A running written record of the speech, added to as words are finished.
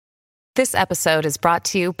This episode is brought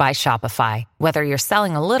to you by Shopify. Whether you're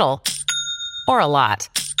selling a little or a lot,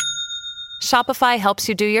 Shopify helps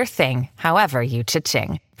you do your thing, however you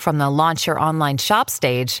cha-ching. From the launch your online shop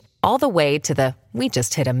stage, all the way to the we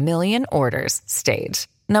just hit 1 million orders stage.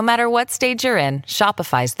 No matter what stage you're in,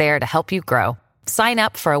 Shopify's there to help you grow. Sign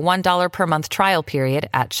up for a $1 per month trial period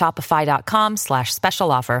at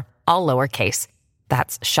shopify.com/special offer, all lowercase.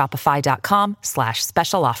 That's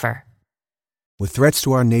shopify.com/special offer. With threats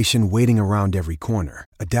to our nation waiting around every corner,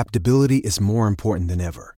 adaptability is more important than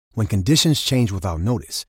ever. When conditions change without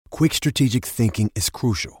notice, quick strategic thinking is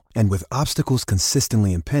crucial. And with obstacles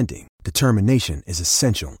consistently impending, determination is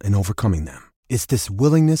essential in overcoming them. It's this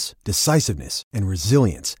willingness, decisiveness, and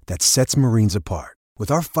resilience that sets Marines apart. With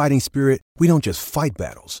our fighting spirit, we don't just fight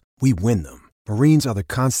battles, we win them. Marines are the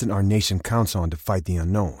constant our nation counts on to fight the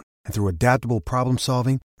unknown. And through adaptable problem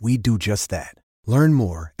solving, we do just that. Learn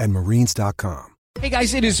more at marines.com. Hey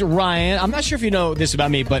guys, it is Ryan. I'm not sure if you know this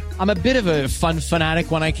about me, but I'm a bit of a fun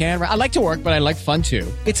fanatic when I can. I like to work, but I like fun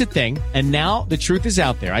too. It's a thing. And now the truth is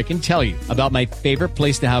out there. I can tell you about my favorite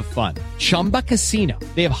place to have fun. Chumba Casino.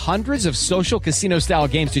 They have hundreds of social casino style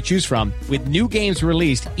games to choose from with new games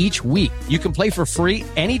released each week. You can play for free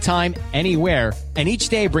anytime, anywhere. And each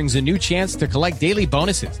day brings a new chance to collect daily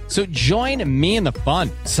bonuses. So join me in the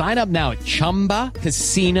fun. Sign up now at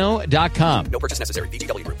ChumbaCasino.com. No purchase necessary.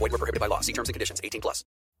 VGW Group. Void where prohibited by law. See terms and conditions. 18 plus.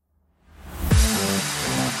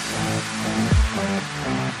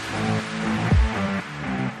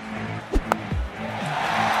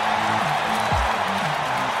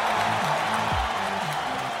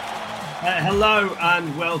 Hello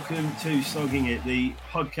and welcome to Slogging It, the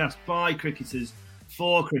podcast by cricketers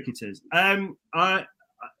for cricketers.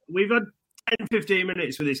 We've had 10-15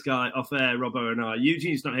 minutes with this guy off air, Robbo and I.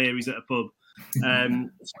 Eugene's not here, he's at a pub spilling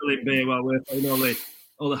beer while we're putting all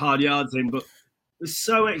the hard yards in, but we're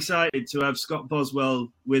so excited to have Scott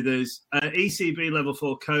Boswell with us, ECB Level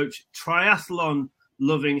 4 coach,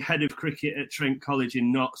 triathlon-loving head of cricket at Trent College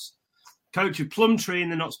in Notts, coach of Plumtree in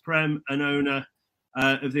the Notts Prem and owner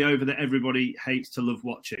of the over that everybody hates to love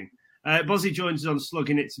watching. Bozzy joins us on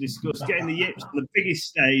Slugging It to discuss getting the yips on the biggest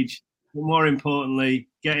stage, but more importantly,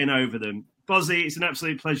 getting over them. Bozzy, it's an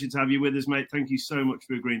absolute pleasure to have you with us, mate. Thank you so much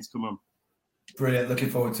for agreeing to come on. Brilliant.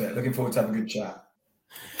 Looking forward to it. Looking forward to having a good chat.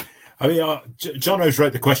 I mean, Jono's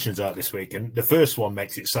wrote the questions out this week, and the first one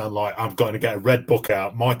makes it sound like I'm going to get a red book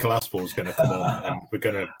out. Michael Aspel's going to come on, and we're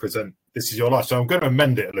going to present This Is Your Life. So I'm going to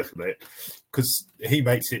amend it a little bit because he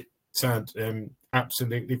makes it sound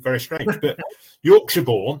absolutely very strange. But Yorkshire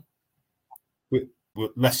born,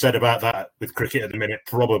 less said about that with cricket at the minute,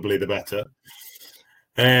 probably the better.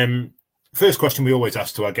 First question we always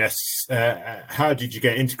ask to our guests, how did you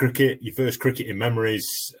get into cricket? Your first cricketing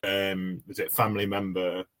memories? Was it a family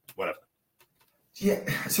member? Whatever. Yeah,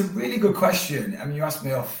 it's a really good question. I mean, you asked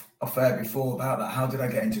me off air before about that. How did I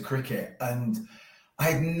get into cricket? And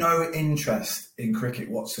I had no interest in cricket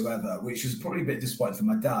whatsoever, which was probably a bit disappointing for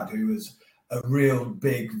my dad, who was a real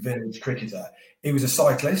big village cricketer. He was a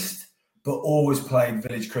cyclist, but always played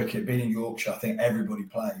village cricket. Being in Yorkshire, I think everybody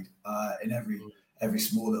played in every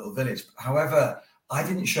small little village. However, I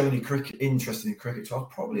didn't show any interest in cricket until I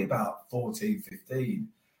was probably about 14, 15.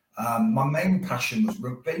 My main passion was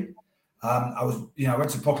rugby. I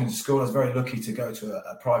went to Pocklington School. I was very lucky to go to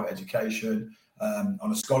a private education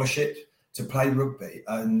on a scholarship to play rugby.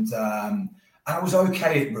 And I was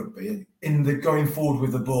okay at rugby in the going forward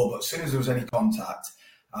with the ball. But as soon as there was any contact,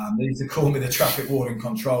 they used to call me the traffic warden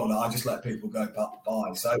controller. I just let people go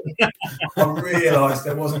by. So I realised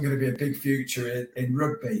there wasn't going to be a big future in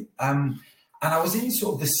rugby. And I was in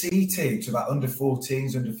sort of the C team, to about under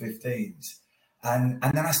 14s, under 15s. And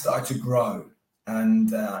then I started to grow.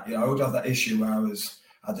 And, I would have that issue where I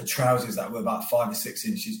had the trousers that were about 5 or 6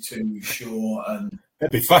 inches too short. And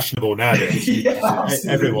it'd be fashionable nowadays. Yeah,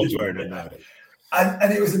 everyone's wearing it nowadays.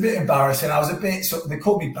 And it was a bit embarrassing. I was a bit they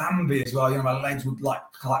called me Bambi as well. My legs would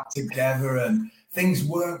clap together and things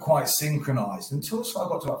weren't quite synchronised until I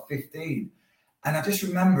got to about 15. And I just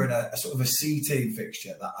remember in a sort of a C team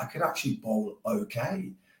fixture that I could actually bowl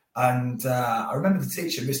okay. And I remember the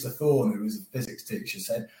teacher, Mr. Thorne, who was a physics teacher,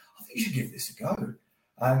 said, I think you should give this a go.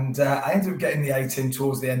 And I ended up getting the A team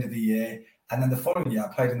towards the end of the year. And then the following year I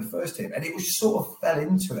played in the first team. And it was sort of fell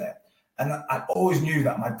into it. And I always knew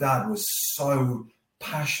that my dad was so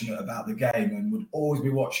passionate about the game and would always be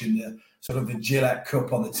watching the Gillette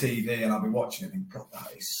Cup on the TV, and I'd be watching it and God,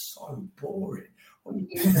 that is so boring. What are you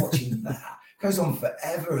doing watching that? It goes on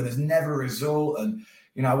forever and there's never a result. And,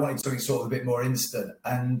 I wanted something sort of a bit more instant.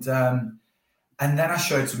 And And then I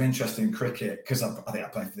showed some interest in cricket because I think I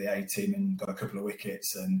played for the A team and got a couple of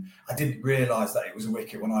wickets. And I didn't realise that it was a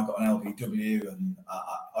wicket when I got an LBW. And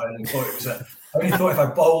I only thought it was I only thought if I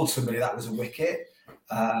bowled somebody that was a wicket.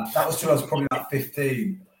 That was till I was probably about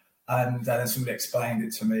 15. And then somebody explained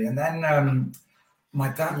it to me. And then my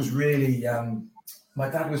dad was really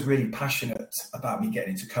passionate about me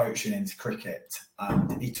getting into coaching, into cricket.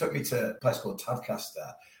 And he took me to a place called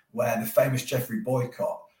Tadcaster, where the famous Geoffrey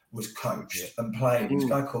Boycott was coached and played. This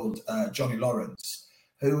guy called Johnny Lawrence,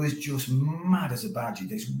 who was just mad as a badger,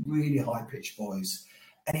 this really high-pitched voice.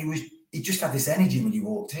 And he just had this energy when you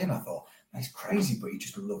walked in. I thought, he's crazy, but he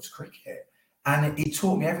just loves cricket. And he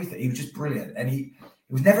taught me everything. He was just brilliant. And he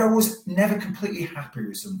was never completely happy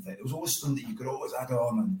with something. It was always something that you could always add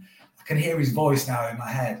on. And I can hear his voice now in my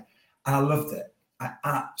head. And I loved it. I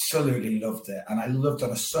absolutely loved it. And I loved on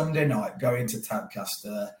a Sunday night going to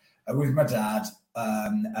Tadcaster with my dad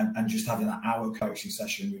and just having that hour coaching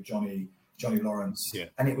session with Johnny Lawrence. Yeah.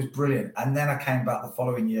 And it was brilliant. And then I came back the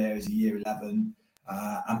following year as a year 11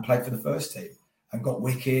 and played for the first team and got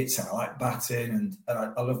wickets, and I liked batting, and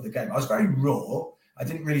I loved the game. I was very raw. I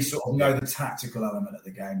didn't really sort of know the tactical element of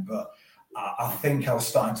the game, but I think I was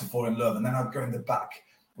starting to fall in love. And then I'd go in the back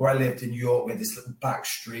where I lived in York with this little back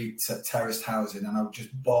street terraced housing, and I would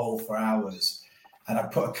just bowl for hours. And I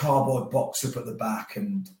put a cardboard box up at the back,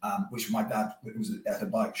 and which my dad, it was at a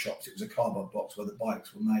bike shop. It was a cardboard box where the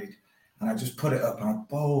bikes were made. And I just put it up and I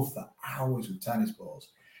bowled for hours with tennis balls.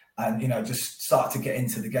 And, just started to get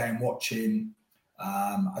into the game watching.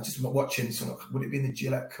 Watching sort of, would it be in the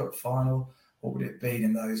Gillette Cup final? What would it be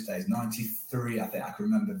in those days? 93, I think I can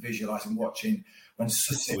remember visualising watching when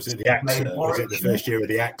Sussex. Was it the AXA? Was it the first year of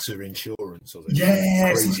the AXA insurance? Or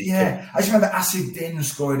yeah. I just remember Acid Din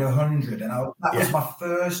scoring 100, and that was my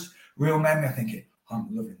first real memory. I'm thinking,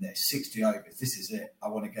 I'm loving this. 60 overs, this is it. I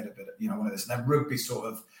want to get a bit of, one of this. And then rugby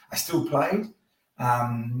I still played.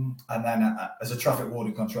 And then as a traffic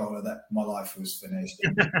warden controller, that my life was finished.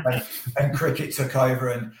 and cricket took over,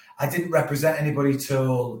 and I didn't represent anybody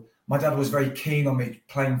till my dad was very keen on me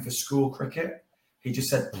playing for school cricket. He just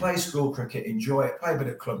said, play school cricket, enjoy it, play a bit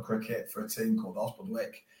of club cricket for a team called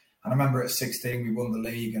Oswaldwick. And I remember at 16, we won the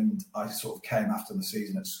league, and I sort of came after the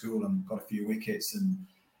season at school and got a few wickets, and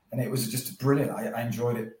it was just brilliant. I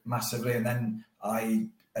enjoyed it massively. And then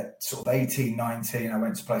at sort of 18, 19, I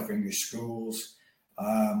went to play for English schools.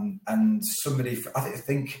 And somebody, I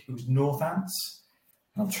think it was Northants.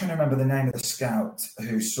 I'm trying to remember the name of the scout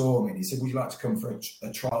who saw me. And he said, would you like to come for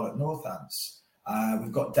a trial at Northants?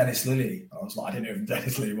 We've got Dennis Lilly. I was like, I didn't know who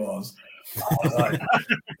Dennis Lilly was. I was like,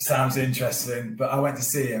 sounds interesting. But I went to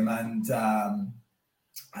see him, and I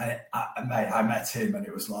met him, and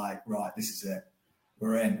it was like, right, this is it.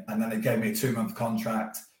 We're in. And then they gave me a 2-month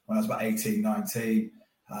contract when I was about 18, 19.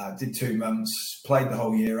 Did 2 months, played the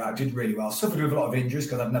whole year out, did really well. Suffered with a lot of injuries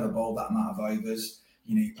because I've never bowled that amount of overs.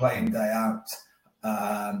 You play in, day out,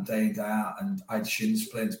 and I had shin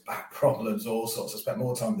splints, back problems, all sorts. I spent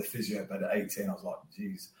more time with the physio, but at 18, I was like,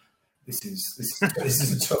 geez, this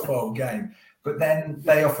is a tough old game. But then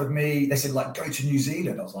they offered me, they said, like, go to New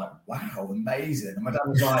Zealand. I was like, wow, amazing. And my dad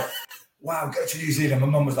was like, wow, go to New Zealand. My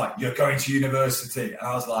mum was like, you're going to university. And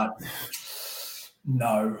I was like,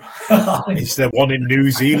 no. Is there one in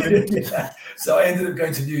New Zealand? Yeah. So I ended up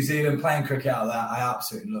going to New Zealand, playing cricket out of that. I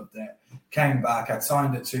absolutely loved it. Came back. I'd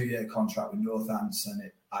signed a 2-year contract with Northants,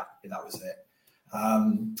 and that was it.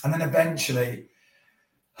 And then eventually,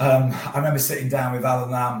 I remember sitting down with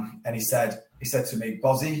Alan Lamb, and he said to me,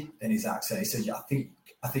 Bozzy, in his accent, he said, yeah,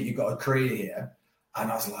 I think you've got a career here.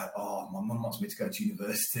 And I was like, oh, my mum wants me to go to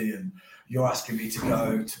university, and you're asking me to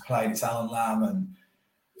go to play, and it's Alan Lamb, and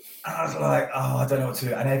I was like, oh, I don't know what to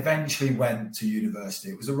do. And I eventually went to university.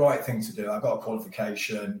 It was the right thing to do. I got a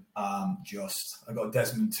qualification. I got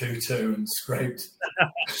Desmond Tutu and scraped.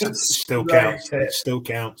 Still counts. It still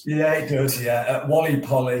counts. Yeah, it does. Yeah, Wally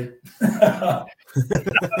Polly. It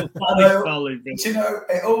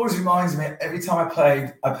always reminds me. Every time I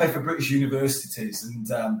played for British universities, and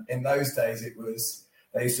in those days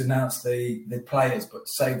they used to announce the players, but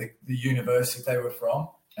say the university they were from.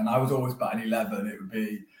 And I was always batting 11. It would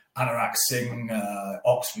be Anurag Singh,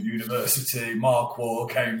 Oxford University, Mark Waugh,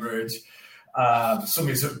 Cambridge,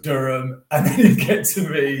 somebody's at Durham, and then you'd get to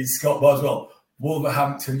me, Scott Boswell,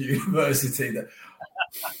 Wolverhampton University. And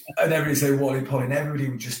everybody say Wally Polly, and everybody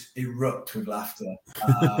would just erupt with laughter.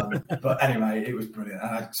 But anyway, it was brilliant.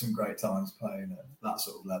 I had some great times playing at that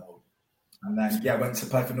sort of level. And then, I went to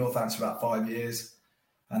play for Northants for about 5 years,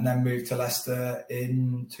 and then moved to Leicester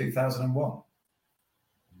in 2001.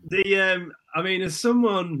 As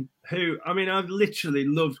someone who, I've literally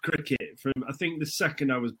loved cricket from, I think, the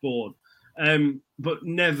second I was born. but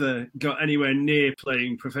never got anywhere near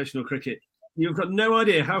playing professional cricket. You've got no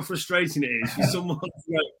idea how frustrating it is for someone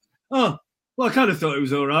to go, oh, well, I kind of thought it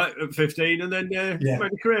was all right at 15 and then made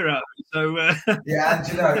a career out of it. So, yeah, and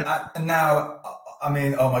you know, now, I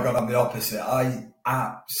mean, oh my God, I'm the opposite. I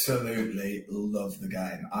absolutely love the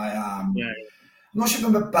game. I am. I'm not sure if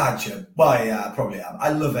I'm a badger. Well, yeah, I probably am. I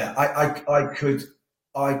love it.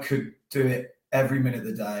 I could do it every minute of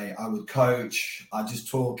the day. I would coach. I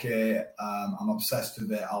just talk it. I'm obsessed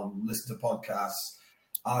with it. I'll listen to podcasts.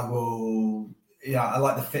 I will. Yeah, I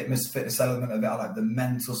like the fitness element of it. I like the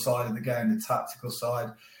mental side of the game, the tactical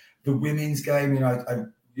side, the women's game. I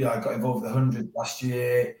got involved with the 100 last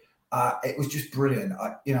year. It was just brilliant.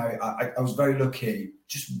 I was very lucky,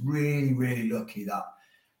 just really, really lucky that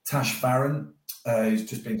Tash Farron, who's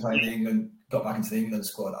just been playing in England, got back into the England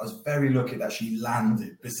squad. I was very lucky that she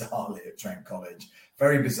landed bizarrely at Trent College.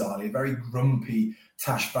 Very bizarrely, very grumpy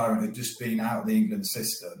Tash Farron had just been out of the England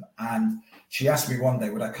system. And she asked me one day,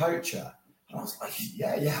 would I coach her? And I was like,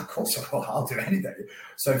 yeah, of course I will. I'll do anything.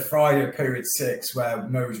 So Friday, period 6, where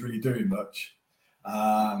no one's really doing much.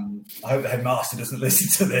 I hope the headmaster doesn't listen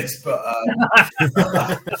to this, but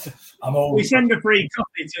I'm always. We send a free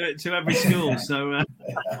copy to every school. So,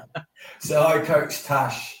 so I coached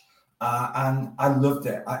Tash, and I loved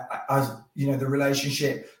it. I the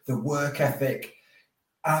relationship, the work ethic.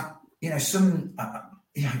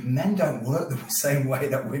 Men don't work the same way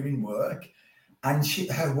that women work. And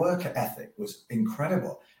her work ethic was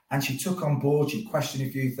incredible. And she took on board, she questioned a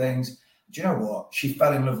few things. Do you know what? She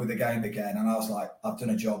fell in love with the game again. And I was like, I've done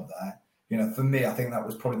a job there. For me, I think that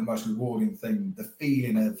was probably the most rewarding thing. The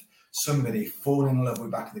feeling of somebody falling in love with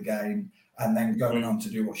back of the game and then going on to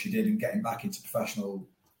do what she did and getting back into professional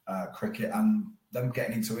cricket and them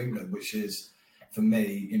getting into England, which is, for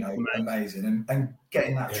me, amazing. And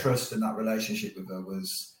getting that trust and that relationship with her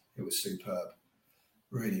was superb.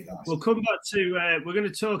 Really nice. We'll come back to, we're going to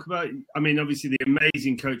talk about, obviously the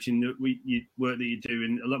amazing coaching that work that you do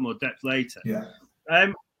in a lot more depth later. Yeah.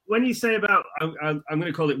 When you say about, I'm going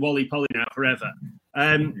to call it Wally Polly now forever.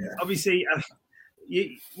 Obviously,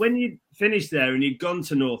 when you finished there and you'd gone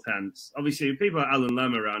to Northants, obviously people like Alan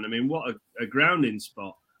Lamb around. What a grounding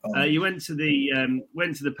spot. You went to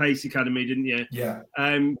the Pace Academy, didn't you? Yeah.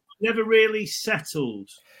 Never really settled,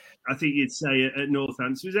 I think you'd say, at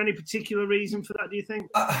Northants. Was there any particular reason for that, do you think?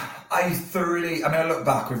 I look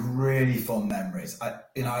back with really fond memories. I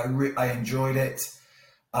enjoyed it.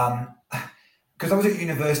 Because I was at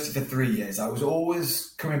university for 3 years. I was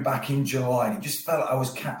always coming back in July, and it just felt like I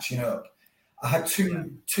was catching up. I had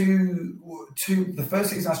two. The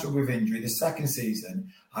first season I struggled with injury. The second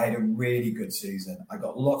season, I had a really good season. I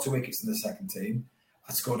got lots of wickets in the second team.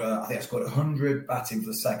 I scored 100 batting for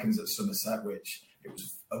the seconds at Somerset, which it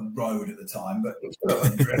was a road at the time, but it was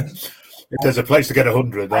 100. If there's a place to get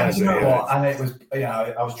 100, there's you know what? And it was,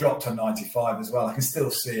 I was dropped on 95 as well. I can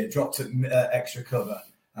still see it. Dropped at extra cover,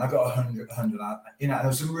 and I got 100 out. There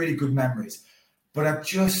were some really good memories, but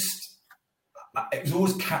it was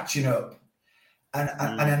always catching up, and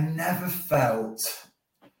I never felt,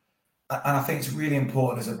 and I think it's really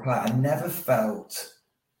important as a player. I never felt,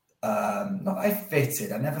 not that I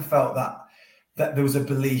fitted. I never felt that there was a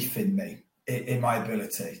belief in me, in my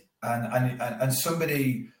ability, and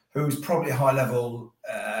somebody who's probably high level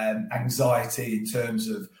anxiety in terms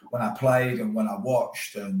of when I played and when I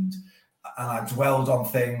watched and I dwelled on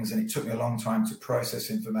things, and it took me a long time to process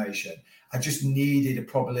information. I just needed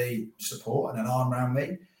probably support and an arm around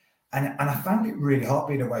me, and I found it really hard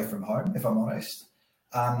being away from home, if I'm honest.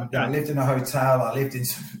 I lived in a hotel. I lived in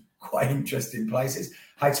some quite interesting places.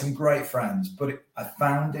 I had some great friends, but I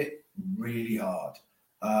found it really hard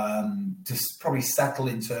to probably settle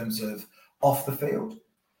in terms of off the field.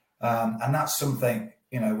 And that's something,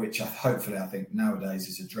 which hopefully I think nowadays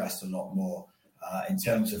is addressed a lot more in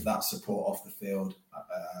terms of that support off the field,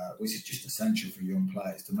 which is just essential for young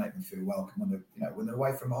players to make them feel welcome when they're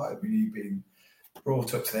away from home. You've been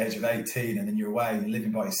brought up to the age of 18 and then you're away and you're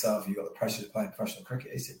living by yourself. You've got the pressure of playing professional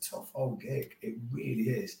cricket. It's a tough old gig. It really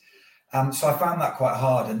is. So I found that quite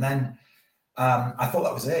hard. And then I thought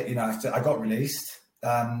that was it. After I got released,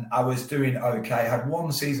 I was doing okay. I had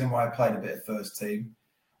one season where I played a bit of first team.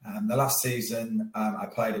 The last season I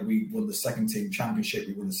played, we won the second team championship.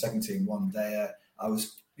 We won the second team one day. I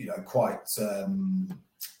was, quite,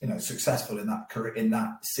 successful in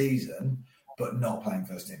that season, but not playing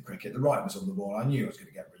first team cricket. The writing was on the wall. I knew I was going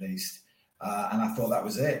to get released, and I thought that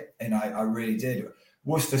was it. And I really did.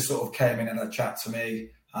 Worcester sort of came in and had a chat to me.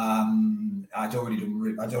 I'd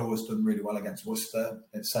always done really well against Worcester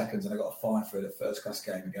in seconds, and I got a fine for the first class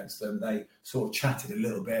game against them. They sort of chatted a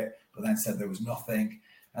little bit, but then said there was nothing.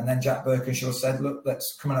 And then Jack Birkinshaw said, look,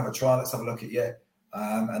 let's come and have a try. Let's have a look at you.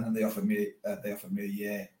 And then they offered me a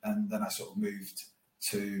year. And then I sort of moved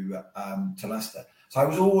to Leicester. So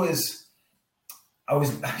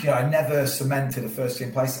I never cemented a first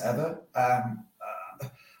team place ever.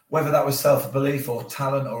 Whether that was self-belief or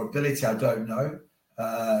talent or ability, I don't know.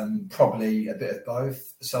 Probably a bit of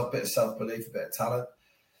both, a bit of self-belief, a bit of talent.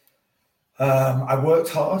 I worked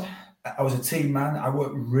hard. I was a team man. I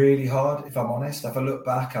worked really hard, if I'm honest. If I look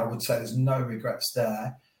back, I would say there's no regrets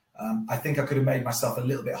there. I think I could have made myself a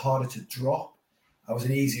little bit harder to drop. I was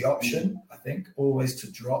an easy option, I think, always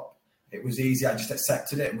to drop. It was easy. I just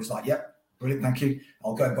accepted it and was like, yep, brilliant, thank you.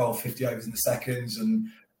 I'll go and bowl 50 overs in the seconds and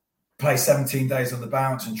play 17 days on the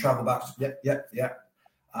bounce and travel back. Yep.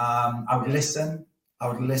 I would listen. I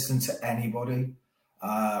would listen to anybody,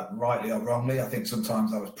 rightly or wrongly. I think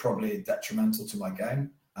sometimes I was probably detrimental to my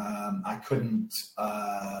game. I couldn't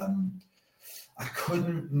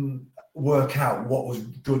work out what was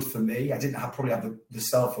good for me. I didn't probably have the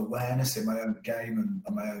self-awareness in my own game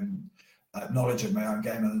and my own knowledge of my own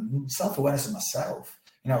game and self-awareness of myself.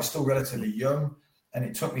 I was still relatively young, and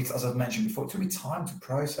it took me, as I've mentioned before, it took me time to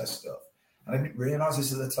process stuff. And I didn't realise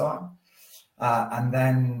this at the time. And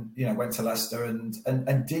then, went to Leicester and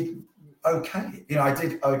did okay. I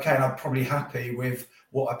did okay, and I'm probably happy with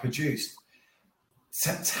what I produced.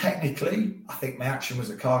 Technically, I think my action was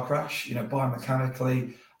a car crash,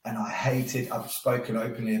 biomechanically, and I've spoken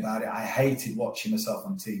openly about it. I hated watching myself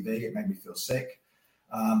on TV. It made me feel sick.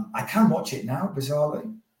 I can watch it now,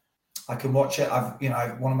 bizarrely. I can watch it.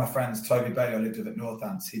 One of my friends, Toby Bailey, I lived with at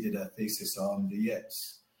Northants, he did a thesis on the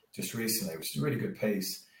Yips just recently, which is a really good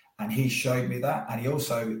piece. And he showed me that. And he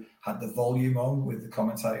also had the volume on with the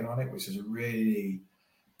commentating on it, which is a really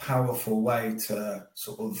powerful way to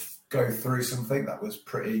sort of go through something that was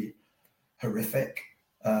pretty horrific,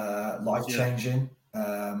 life-changing.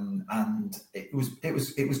 And it was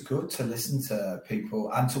good to listen to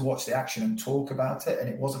people and to watch the action and talk about it. And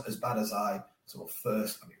it wasn't as bad as I sort of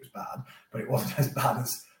first, it was bad, but it wasn't as bad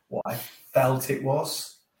as what I felt it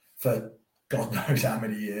was for God knows how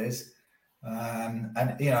many years. And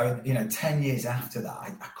 10 years after that,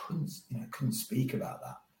 I couldn't speak about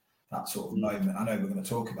that sort of moment. I know we're going to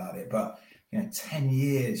talk about it, but 10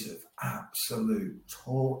 years of absolute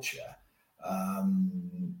torture,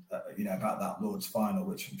 about that Lord's final,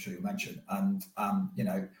 which I'm sure you mentioned. And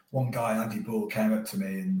one guy, Andy Bull, came up to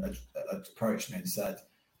me and approached me and said,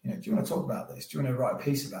 do you want to talk about this? Do you want to write a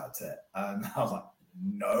piece about it? And I was like,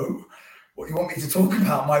 no. What, you want me to talk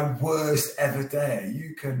about my worst ever day?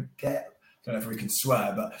 You can get, I don't know if we can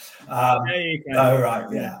swear, but you can. Oh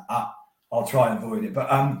right, yeah. I'll try and avoid it.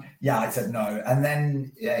 But I said no. And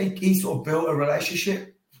then he sort of built a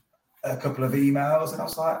relationship, a couple of emails, and I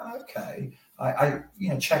was like, okay. I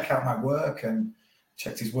check out my work and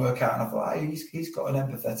checked his work out, and I thought, hey, he's got an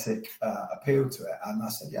empathetic appeal to it. And I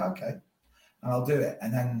said, yeah, okay, and I'll do it.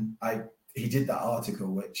 And then he did that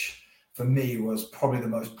article, which for me was probably the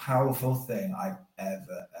most powerful thing I've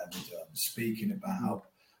ever done, speaking about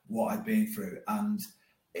what I'd been through. And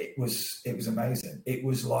it was amazing. It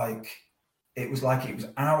was like it was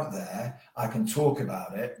out there. I can talk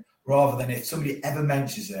about it, rather than if somebody ever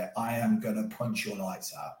mentions it, I am going to punch your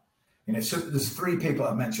lights out. So there's 3 people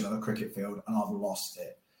I've mentioned on a cricket field and I've lost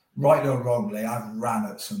it. Rightly or wrongly, I've ran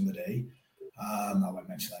at somebody. I won't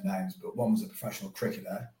mention their names, but one was a professional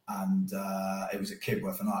cricketer, and it was at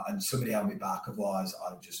Kidworth, and somebody held me back. Otherwise,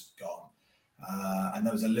 I'd have just gone. And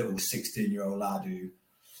there was a little 16-year-old lad who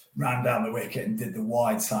ran down the wicket and did the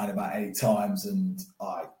wide sign about 8 times, and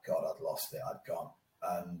I'd lost it. I'd gone.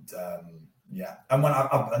 And and when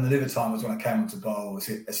and the other time was when I came onto bowl,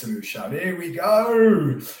 somebody was shouting, "Here we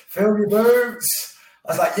go, fill your boots."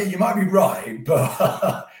 I was like, "Yeah, you might be right,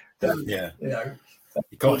 but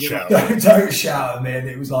you can't shout. Don't shout at me." And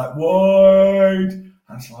it was like, wide. And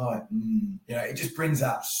it's like, it just brings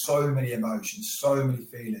out so many emotions, so many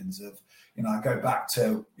feelings of, I go back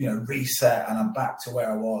to, reset, and I'm back to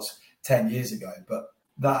where I was 10 years ago. But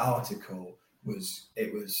that article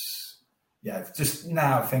just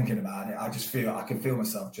now thinking about it, I can feel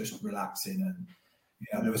myself just relaxing. And,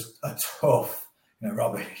 there was a tough,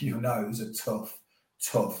 Robert, it was a tough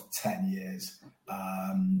 10 years.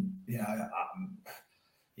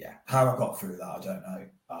 How I got through that, I don't know.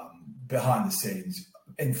 Behind the scenes,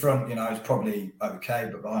 in front, it's probably okay,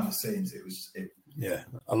 but behind the scenes,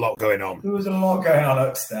 a lot going on. There was a lot going on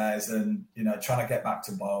upstairs, and trying to get back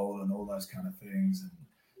to bowl and all those kind of things, and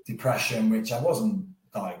depression, which I wasn't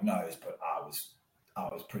diagnosed, but I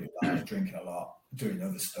was pretty bad. I was drinking a lot, doing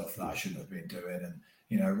other stuff that I shouldn't have been doing,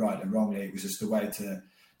 and right and wrongly, it was just a way to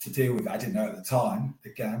deal with it. I didn't know at the time,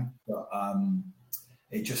 again, but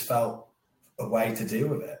it just felt a way to deal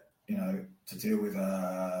with it, to deal with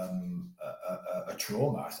a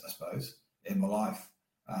trauma, I suppose, in my life.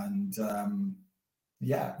 And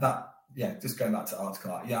just going back to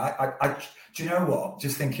article. I do you know what?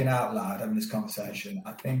 Just thinking out loud, having this conversation,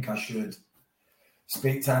 I think I should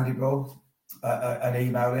speak to Andy Bull and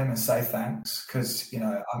email him and say thanks, because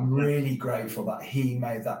I'm really grateful that he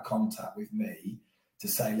made that contact with me to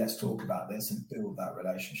say, let's talk about this and build that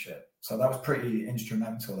relationship. So that was pretty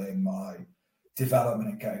instrumental in my development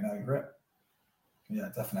and getting over it. Yeah,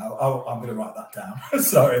 definitely. I'm going to write that down.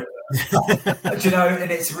 Sorry.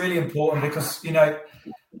 And it's really important because,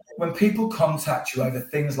 when people contact you over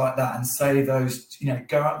things like that and say those,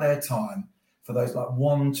 go out their time for those like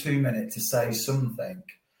 1-2 minutes to say something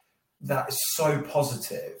that is so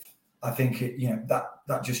positive, I think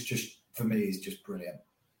that just for me is just brilliant.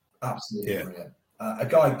 Absolutely brilliant. A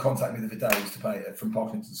guy contacted me the other day, used to play from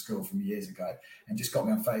Pocklington School from years ago, and just got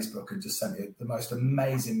me on Facebook and just sent me the most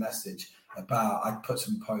amazing message about, I put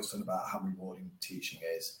some posts on about how rewarding teaching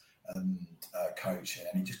is and coaching,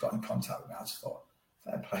 and he just got in contact with me. I just thought,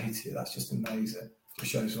 fair play to you. That's just amazing. It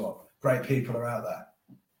shows what great people are out there.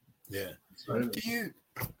 Yeah.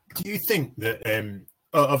 Do you think that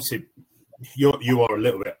obviously you are a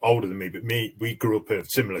little bit older than me, but we grew up in a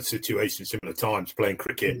similar situation, similar times, playing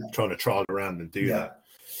cricket, trying to trial around and do that.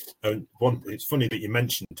 And it's funny that you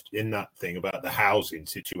mentioned in that thing about the housing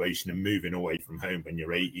situation and moving away from home when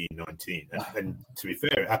you're 18, 19. And to be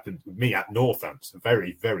fair, it happened with me at Northants, a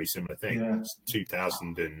very, very similar thing. Yeah. It's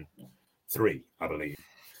 2003, I believe.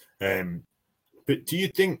 But do you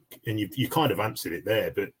think, and you kind of answered it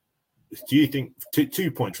there, but do you think,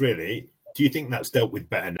 2 points really, do you think that's dealt with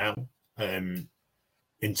better now?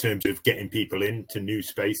 In terms of getting people into new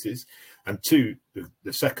spaces, and 2,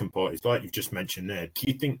 the second part is like you've just mentioned there. Do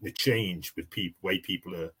you think the change with way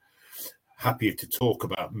people are happier to talk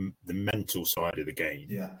about the mental side of the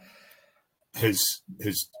game, has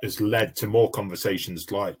led to more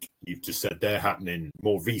conversations like you've just said they're happening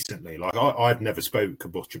more recently? Like I've never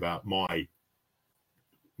spoke much about my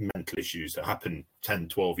mental issues that happened 10,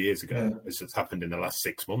 12 years ago, as it's happened in the last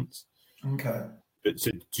 6 months. Okay. But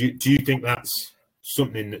so do you think that's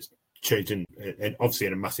something that's changing, and obviously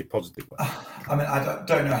in a massive positive way? I mean, I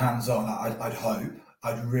don't know hands-on. I'd hope.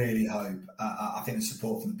 I'd really hope. I think the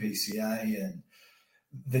support from the PCA and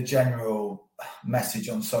the general message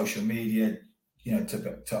on social media,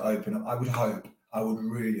 to open up. I would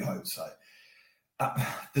really hope so.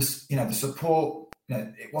 The support.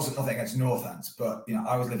 It wasn't nothing against Northants, but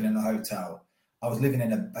I was living in a hotel. I was living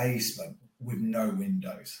in a basement with no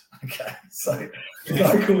windows. Okay, so the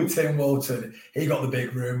guy called Tim Walton, he got the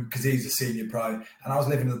big room because he's a senior pro, and I was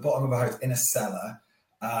living at the bottom of a house in a cellar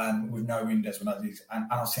with no windows when I was,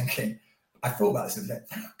 and I was thinking, I thought about this, that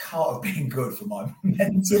can't have been good for my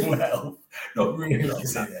mental health, not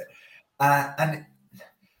realising it. And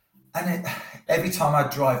every time I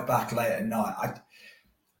drive back late at night,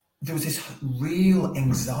 there was this real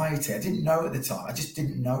anxiety. I didn't know at the time. I just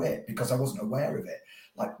didn't know it because I wasn't aware of it.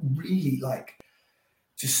 Like really, like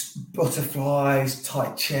just butterflies,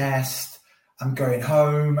 tight chest. I'm going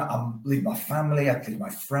home. I'm leaving my family. I leave my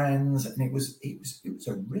friends, and it was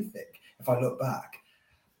horrific if I look back.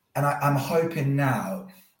 And I'm hoping now.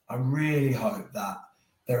 I really hope that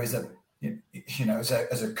there is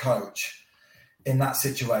as a coach in that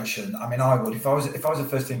situation. I mean, I would if I was a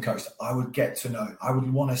first team coach, I would get to know. I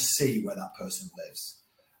would want to see where that person lives.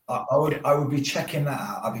 I would be checking that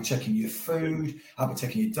out. I'd be checking your food. I'd be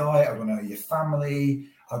checking your diet. I'd want to know your family.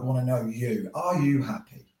 I'd want to know you. Are you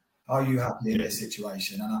happy? Are you happy in this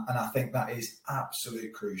situation? And I think that is absolutely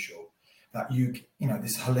crucial. That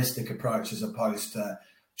this holistic approach as opposed to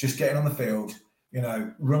just getting on the field,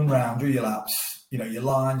 run round, do your laps, your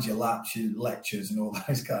lines, your laps, your lectures, and all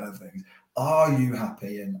those kind of things. Are you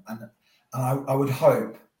happy? And I would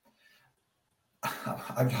hope.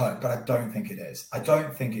 I would hope, but I don't think it is. I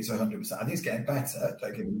don't think it's 100%. I think it's getting better.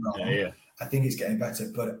 Don't get me wrong. Yeah. I think it's getting better,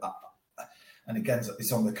 but and again,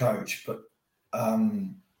 it's on the coach. But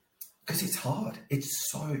because it's hard. It's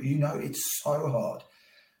so it's so hard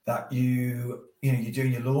that you're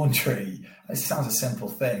doing your laundry. It sounds a simple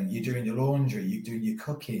thing. You're doing your laundry. You're doing your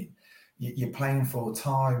cooking. You're playing full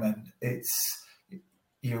time, and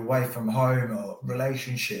you're away from home or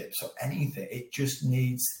relationships or anything. It just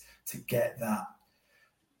needs to get that,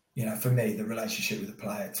 for me, the relationship with the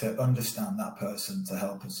player, to understand that person, to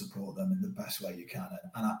help and support them in the best way you can.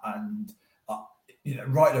 And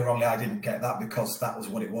rightly or wrongly, I didn't get that because that was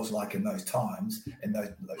what it was like in those times. In those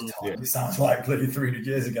times, It sounds like 300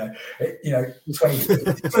 years ago.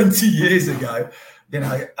 20 years ago.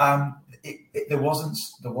 There wasn't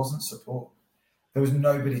support. There was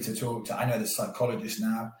nobody to talk to. I know there's psychologists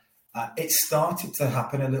now. It started to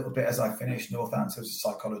happen a little bit as I finished Northampton as a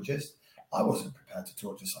psychologist. I wasn't prepared to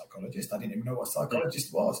talk to a psychologist. I didn't even know what a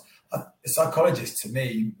psychologist was. A psychologist to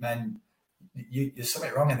me meant there's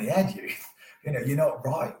something wrong in the head. You're not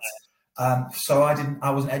right. So I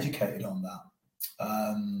wasn't educated on that.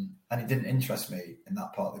 And it didn't interest me in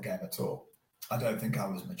that part of the game at all. I don't think I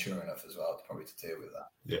was mature enough as well probably to deal with that.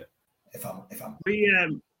 Yeah. If I'm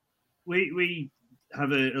We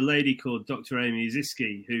have a lady called Dr. Amy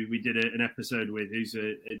Ziski, who we did an episode with, who's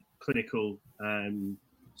a clinical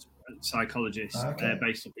psychologist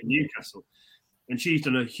based up in Newcastle. And she's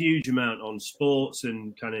done a huge amount on sports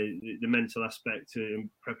and kind of the mental aspect and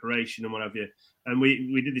preparation and what have you. And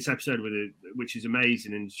we did this episode with her, which is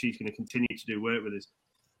amazing, and she's going to continue to do work with us.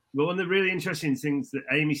 But one of the really interesting things that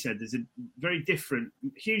Amy said, there's a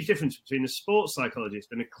huge difference between a sports psychologist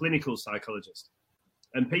and a clinical psychologist.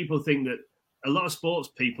 And people think that a lot of sports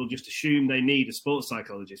people just assume they need a sports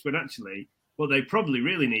psychologist, when actually what they probably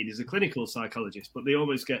really need is a clinical psychologist, but they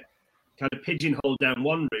almost get kind of pigeonholed down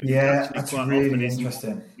one route. Yeah, that's really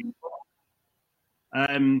interesting.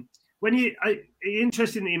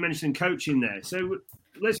 Interesting that you mentioned coaching there. So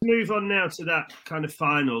let's move on now to that kind of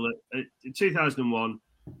final at 2001.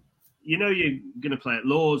 You know you're going to play at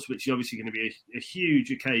Lords, which is obviously going to be a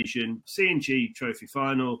huge occasion. C&G Trophy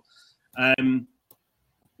final.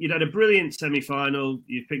 You'd had a brilliant semi-final.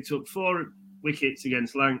 You picked up 4 wickets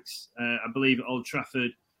against Lancs, I believe, at Old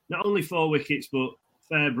Trafford. Not only 4 wickets, but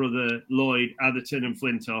Fairbrother, Lloyd, Atherton and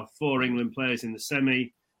Flintoff, 4 England players in the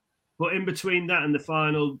semi. But in between that and the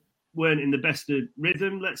final, weren't in the best of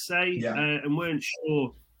rhythm, let's say, and weren't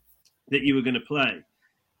sure that you were going to play.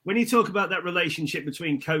 When you talk about that relationship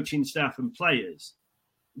between coaching staff and players,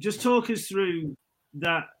 just talk us through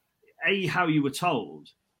that, how you were told,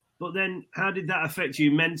 but then how did that affect you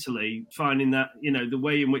mentally, finding that, the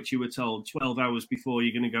way in which you were told 12 hours before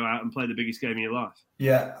you're going to go out and play the biggest game of your life?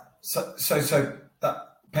 Yeah. So that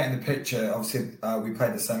painting the picture, obviously, we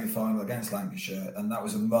played the semi-final against Lancashire, and that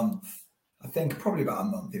was a month, I think probably about a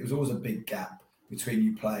month. It was always a big gap between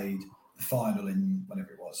you played the final in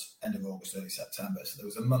whenever it was, end of August, early September. So there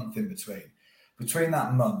was a month in between. Between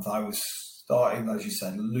that month, I was starting, as you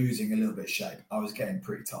said, losing a little bit of shape. I was getting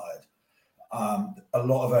pretty tired. A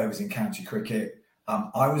lot of overs in county cricket.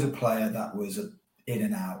 I was a player that was in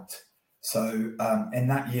and out. So in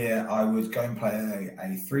that year, I would go and play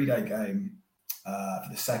a 3-day game for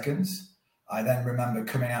the seconds. I then remember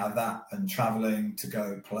coming out of that and travelling to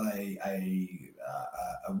go play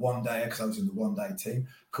a one-day, because I was in the one-day team,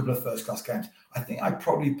 a couple of first-class games. I think I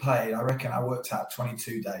probably played, I reckon I worked out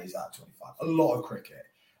 22 days out of 25, a lot of cricket.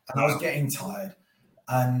 And I was getting tired.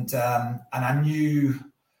 And I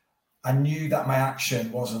knew that my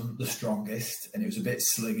action wasn't the strongest, and it was a bit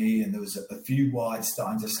slingy, and there was a few wides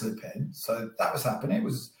starting to slip in. So that was happening.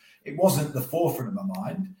 It wasn't the forefront of my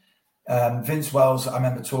mind. Vince Wells, I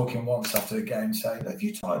remember talking once after the game, saying, if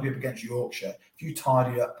you tidy up against Yorkshire, if you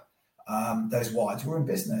tidy up those wides, we're in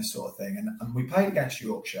business, sort of thing. And we played against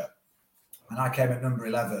Yorkshire, and I came at number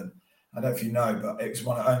 11. I don't know if you know, but it was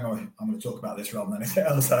I'm going to talk about this rather than anything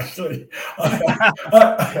else, actually.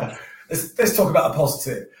 Let's talk about a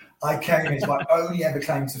positive. I came, it's my only ever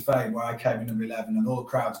claim to fame, where I came in number 11 and all the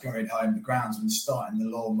crowd's going home, the groundsman's starting the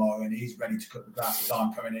lawnmower and he's ready to cut the grass as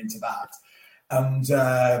I'm coming into that.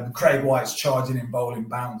 And Craig White's charging in bowling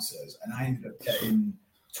bouncers, and I ended up getting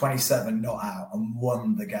 27 not out and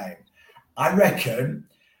won the game. I reckon,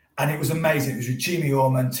 and it was amazing. It was with Jimmy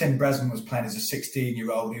Orman. Tim Bresman was playing as a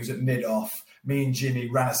 16-year-old. He was at mid-off. Me and Jimmy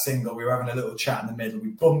ran a single. We were having a little chat in the middle. We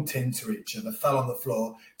bumped into each other, fell on the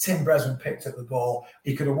floor. Tim Bresman picked up the ball.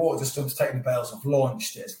 He could have walked the stumps, taken the bails off,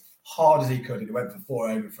 launched it as hard as he could. He went for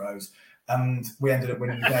 4 overthrows. And we ended up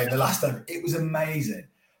winning the game the last time. It was amazing.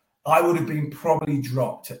 I would have been probably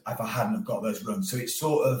dropped if I hadn't have got those runs. So it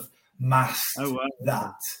sort of masked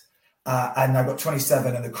that. And I got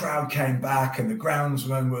 27 and the crowd came back and the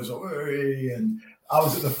groundsman was, and I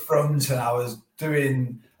was at the front and I was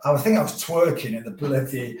doing, I think I was twerking in the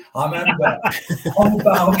bloody, I remember on the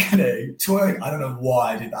balcony, twerking. I don't know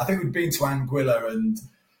why I did that. I think we'd been to Anguilla and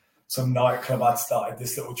some nightclub. I'd started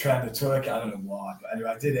this little trend of twerking. I don't know why, but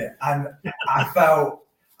anyway, I did it. And I felt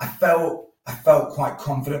quite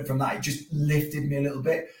confident from that. It just lifted me a little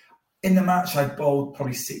bit. In the match, I bowled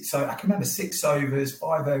probably 6 overs. I can remember 6 overs,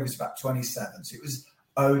 5 overs, about 27. So it was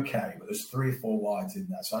okay, but there's 3 or 4 wides in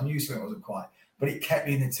there. So I knew something wasn't quite. But it kept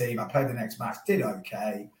me in the team. I played the next match, did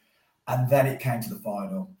okay. And then it came to the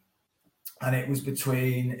final. And it was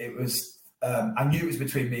I knew it was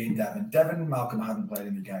between me and Devon. Devon and Malcolm hadn't played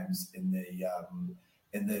any games in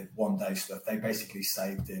the one-day stuff. They basically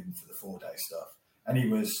saved him for the 4-day stuff. and he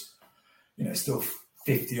was, still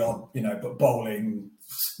 50 odd, but bowling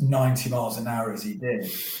 90 miles an hour as he did.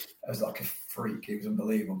 It was like a freak. He was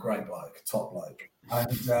unbelievable, great bloke, top bloke.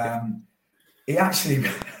 And he actually,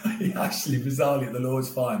 bizarrely at the Lord's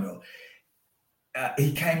final,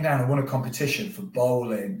 he came down and won a competition for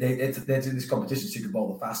bowling. They did this competition so you could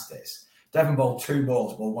bowl the fastest. Devon bowled 2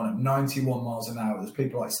 balls, bowled one at 91 miles an hour. There's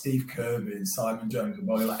people like Steve Kirby and Simon Jones who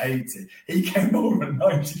bowling like 80. He came bowling at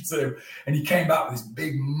 92, and he came back with this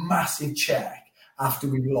big, massive check after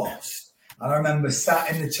we lost. And I remember sat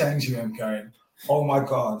in the changing room going, oh my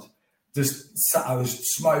God. I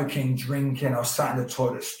was smoking, drinking. I was sat in the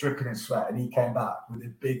toilet, stripping in sweat, and he came back with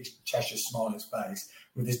a big Cheshire smile on his face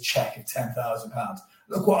with his check of £10,000.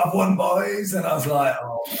 Look what I've won, boys! And I was like,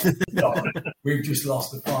 "Oh my God, we've just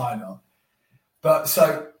lost the final." But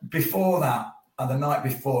so before that, and the night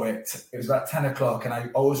before it was about 10 o'clock, and I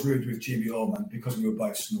always roomed with Jimmy Orman because we were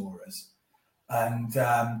both snorers. And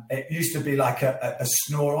it used to be like a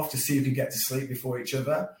snore off to see if you get to sleep before each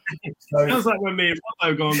other. So, sounds like when me and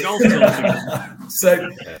Rollo go on golf tours. So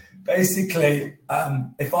basically,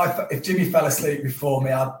 if Jimmy fell asleep before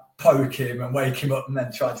me, I'd poke him and wake him up and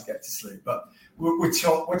then try to get to sleep. But we're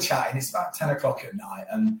chatting. It's about 10 o'clock at night,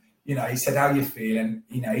 and he said, "How you feeling?"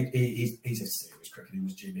 He's a serious cricketer. He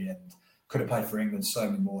was Jimmy, and could have played for England so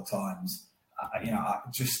many more times. I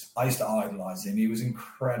used to idolise him. He was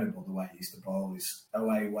incredible the way he used to bowl. His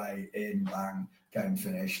away way, in, bang, game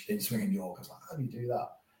finished, in swinging York. I was like, how do you do that?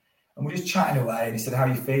 And we're just chatting away, and he said, how are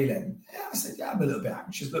you feeling? Yeah, I said, yeah, I'm a little bit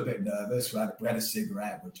anxious, a little bit nervous. We had a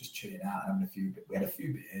cigarette, we're just chilling out, we had a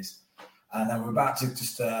few beers, and then we're about to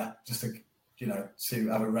just to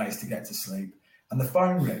have a race to get to sleep. And the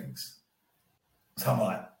phone rings. So I'm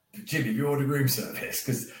like, Jimmy, have you ordered room service?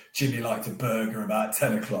 Because Jimmy liked a burger about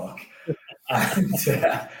 10 o'clock. And he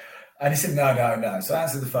said, no. So I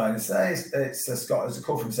answered the phone and said, it's Scott, there's a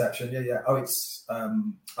call from reception. Yeah. Oh, it's,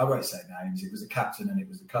 I won't say names. It was the captain and it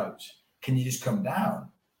was the coach. Can you just come down?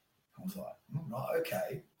 I was like, right,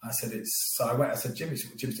 okay. I said, I said, Jimmy, so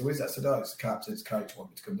where's that? I said, oh, it's the captain, it's the coach, want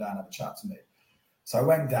me to come down and have a chat to me. So I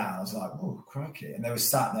went down, I was like, oh, crikey. And they were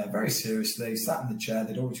sat there very seriously, sat in the chair,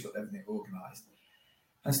 they'd always got everything organised,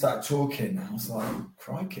 and started talking. I was like,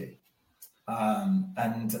 crikey.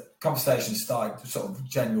 And conversation started, sort of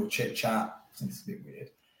general chit chat. I think it's a bit weird.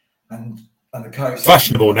 And the coach,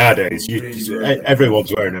 fashionable nowadays.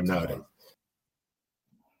 Everyone's wearing them nowadays.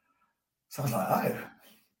 So I was like, oh,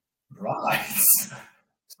 right. So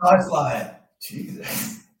I was like,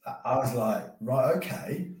 Jesus. I was like, right,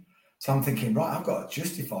 okay. So I'm thinking, right, I've got to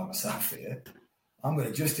justify myself here. I'm going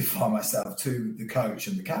to justify myself to the coach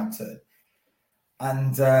and the captain.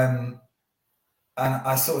 And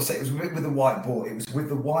I sort of said, it was with the white ball. It was with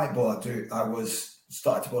the white ball I was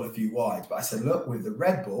started to bowl a few wides. But I said, look, with the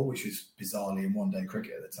red ball, which was bizarrely in one-day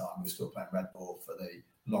cricket at the time, we were still playing red ball for the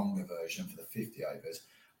longer version, for the 50 overs.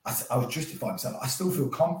 I was justifying myself. I still feel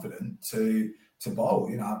confident to bowl.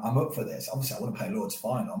 I'm up for this. Obviously, I want to play Lord's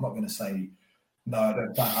final. I'm not going to say, no, I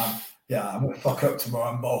don't. I'm going to fuck up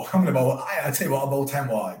tomorrow and bowl. I'm going to bowl. I tell you what, I'll bowl 10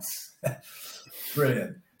 wides.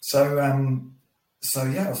 Brilliant. So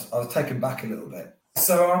yeah, I was taken back a little bit.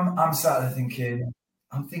 So I'm sat there thinking,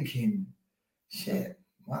 shit,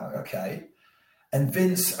 wow, okay. And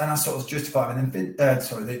Vince, and I sort of justify him, and then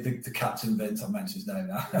the captain Vince, I mentioned his name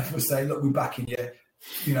now, was saying, look, we're backing you.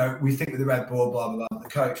 We think with the red ball, blah, blah, blah. The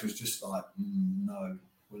coach was just like, no,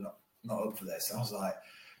 we're not up for this. I was like,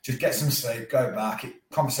 just get some sleep, go back.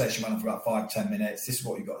 Conversation went on for about 5-10 minutes. This is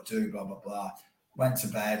what you got to do, blah, blah, blah. Went to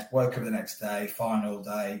bed, woke up the next day, final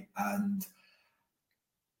day, and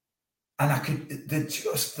I could,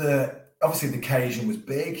 obviously the occasion was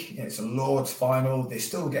big. It's a Lord's final. They're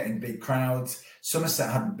still getting big crowds.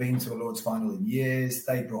 Somerset hadn't been to a Lord's final in years.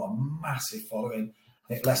 They brought a massive following.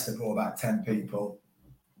 I think Leicester brought about 10 people.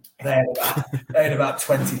 They had about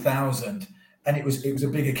 20,000, and it was a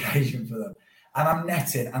big occasion for them. And I'm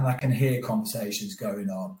netting, and I can hear conversations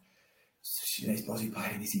going on. Is Boswell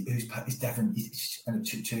playing? Is Devon? And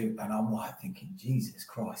I'm like thinking, Jesus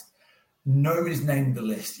Christ. Nobody's named the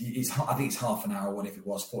list. I think it's half an hour, what if it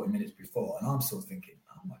was 40 minutes before. And I'm still thinking,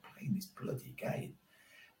 how am I playing this bloody game?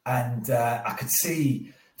 And I could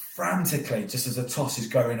see frantically, just as the toss is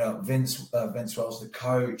going up, Vince Wells, the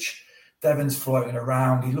coach, Devon's floating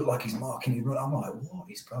around. He looked like he's marking his run. I'm like, what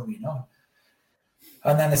is going on?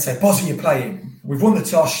 And then they said, Boswell, you're playing. We've won the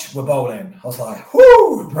toss, we're bowling. I was like,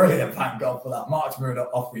 whoo, brilliant, thank God for that. March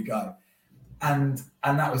Murdoch, off we go. And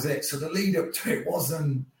that was it. So the lead up to it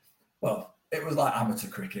wasn't, well, it was like amateur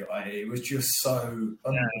cricket. Right? It was just so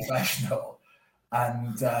unprofessional.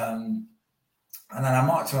 And then I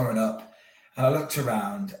marked Murdoch up and I looked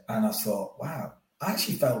around and I thought, wow, I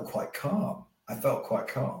actually felt quite calm. I felt quite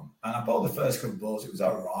calm. And I bowled the first couple of balls. It was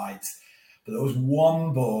all right. But there was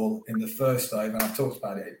one ball in the first over, and I talked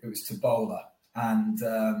about it. It was to Bowler. And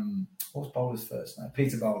what was Bowler's first name?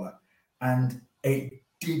 Peter Bowler. And it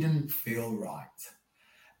didn't feel right.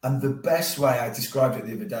 And the best way I described it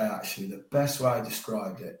the other day, actually, the best way I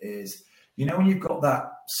described it is, you know, when you've got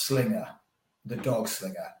that slinger, the dog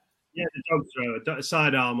slinger. Yeah, the dog thrower,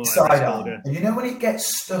 sidearm or whatever. Sidearm. And you know when it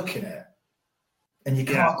gets stuck in it and you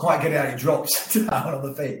can't quite get it out, it drops down on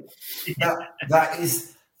the feet. That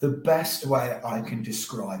is the best way I can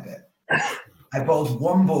describe it. I bowled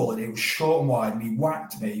one ball and it was short and wide and he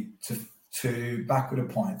whacked me to backward a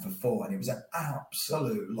point for 4 and it was an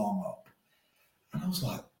absolute long up. And I was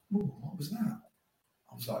like, ooh, what was that?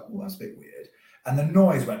 I was like, oh, that's a bit weird. And the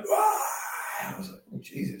noise went, Wah! I was like, oh,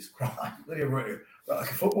 Jesus Christ,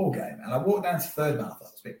 like a football game. And I walked down to third man, I thought,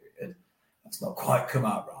 that's a bit weird. That's not quite come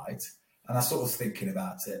out right. And I sort of was thinking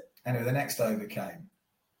about it. Anyway, the next over came.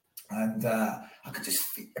 And I could just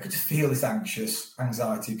feel this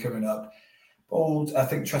anxiety coming up. Bowled, I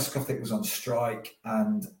think Trescott was on strike.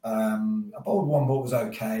 And I bowled one ball, was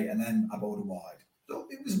okay. And then I bowled a wide. So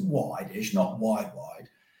it was wide-ish, not wide.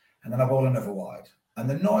 And then I bowled another wide. And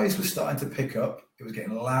the noise was starting to pick up. It was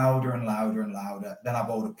getting louder and louder and louder. Then I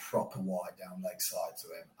bowled a proper wide down leg side to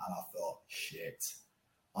him. And I thought, shit,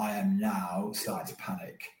 I am now starting to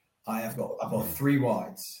panic. I've got 3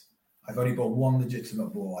 wides. I've only got one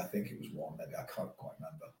legitimate ball. I think it was one, maybe. I can't quite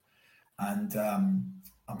remember. And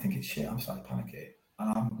I'm thinking, shit, I'm starting to panic here.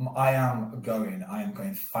 And I am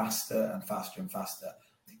going faster and faster and faster.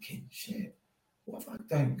 Thinking, shit, what if I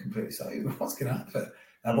don't completely say, what's going to happen?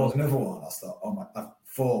 And I bought another one. I thought, oh my,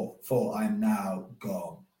 4, I am now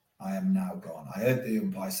gone. I heard the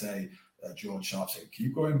umpire say, George Sharp said,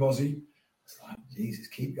 keep going, Bozzy. I was like, Jesus,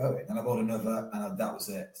 keep going. And I bought another, and that was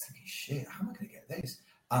it. I was thinking, shit, how am I going to get this?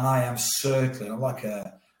 And I am circling.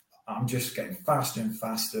 I'm just getting faster and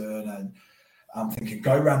faster. And I'm thinking,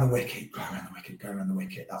 go around the wicket.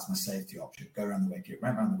 That's my safety option. Go around the wicket.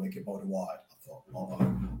 Went around the wicket, bowled a wide. I thought,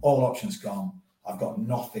 all options gone. I've got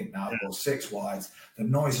nothing now. I've got 6 wides. The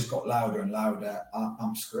noise has got louder and louder.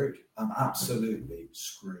 I'm screwed. I'm absolutely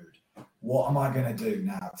screwed. What am I going to do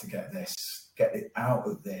now to get it out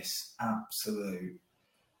of this absolute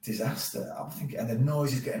disaster? I'm thinking, and the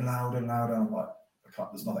noise is getting louder and louder. I'm like,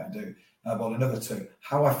 there's nothing to do. And I bowled another 2.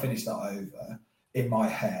 How I finished that over, in my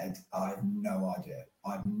head, I have no idea.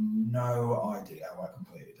 I have no idea how I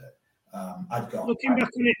completed it. Looking back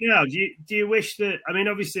on it now, do you wish that? I mean,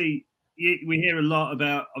 obviously, we hear a lot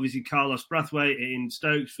about obviously Carlos Brathwaite in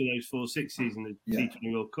Stokes for those 4 6s in the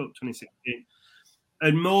T20 World Cup 2016.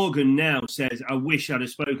 And Morgan now says, I wish I'd have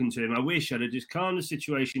spoken to him. I wish I'd have just calmed the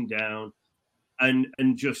situation down and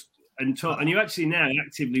talk. And you actually now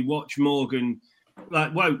actively watch Morgan,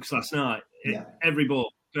 like Wokes last night. Every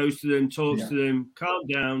ball goes to them, talks to them, calm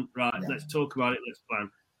down, right, let's talk about it, let's plan.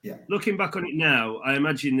 Yeah. Looking back on it now, I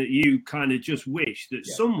imagine that you kind of just wish that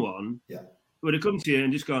someone would have come to you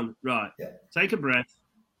and just gone, right, take a breath,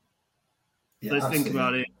 let's think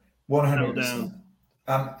about it, 100%.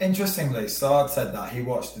 Interestingly, Sard said that he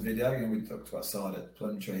watched the video, and we talked about Sard at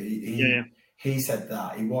Plumtree. He said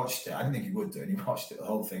that he watched it. I didn't think he would do, and he watched it the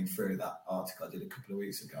whole thing through. That article I did a couple of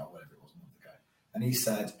weeks ago, whatever it was, a month ago, and he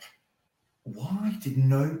said, "Why did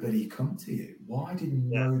nobody come to you? Why did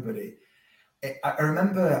nobody?" I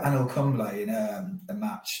remember Anil Kumble in a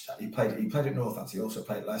match that he played at Northampton. He also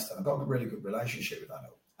played at Leicester. I got a really good relationship with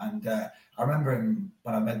Anil, and I remember him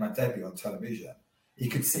when I made my debut on television. He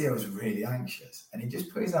could see I was really anxious, and he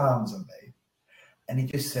just put his arms on me, and he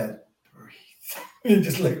just said, "Breathe." He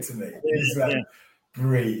just looked at me. And he said,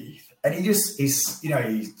 "Breathe," and he just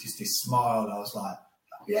smiled. I was like,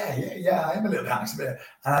 "Yeah, I am a little bit anxious," and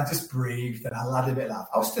I just breathed, and I had a bit of laugh.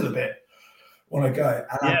 I was still a bit want to go,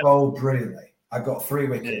 and I bowled brilliantly. I got 3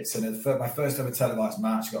 wickets, and my first ever televised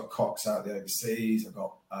match, I got Cox out the overseas, I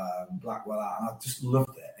got Blackwell out, and I just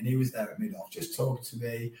loved it. And he was there at mid-off, just talking to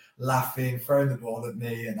me, laughing, throwing the ball at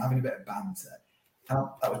me, and having a bit of banter. And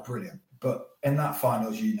that was brilliant. But in that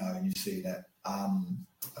finals, and you've seen it,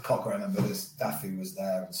 I can't quite remember this. Daffy was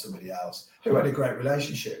there and somebody else who I had a great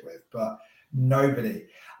relationship with, but nobody.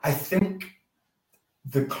 I think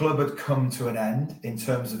the club had come to an end in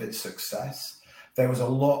terms of its success. There was a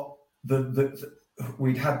lot.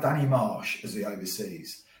 We'd had Danny Marsh as the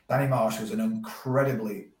overseas. Danny Marsh was an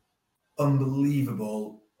incredibly,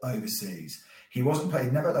 unbelievable overseas. He wasn't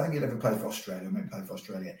played. I think he'd ever played for Australia. Maybe played for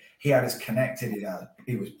Australia. He had us connected.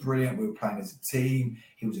 He was brilliant. We were playing as a team.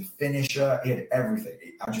 He was a finisher. He had everything.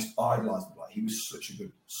 I just idolised him. He was such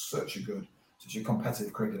a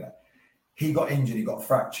competitive cricketer. He got injured, he got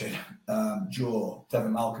fractured jaw.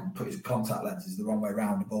 Devin Malcolm put his contact lenses the wrong way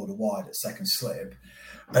around the boulder wide at second slip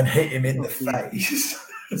and hit him in the face.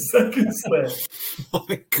 Second slip. Oh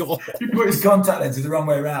my God. He put his contact lenses the wrong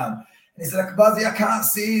way around. And he's like, Buzzy, I can't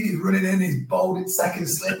see it. He's running in, he's bowled second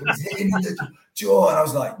slip, and he's hitting in the jaw. And I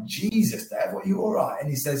was like, Jesus, Dad, what, you all right? And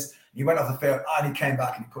he says, he went off the field and he came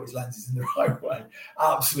back and he put his lenses in the right way.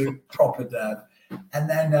 Absolute proper Dad. And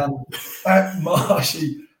then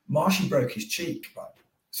Marshy broke his cheek, right?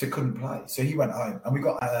 So he couldn't play. So he went home and we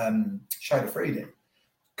got Shada Freedy.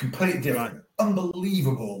 Completely different. Right.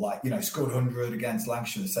 Unbelievable. Like, scored 100 against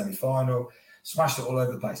Lancashire in the semi-final. Smashed it all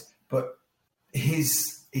over the place. But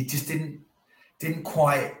it just didn't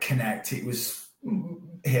quite connect. It was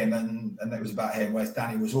him and it was about him. Whereas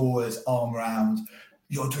Danny was always arm round.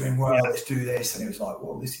 You're doing well. Yeah. Let's do this. And it was like,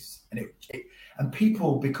 well, this is... And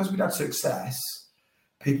people, because we'd had success,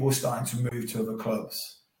 people were starting to move to other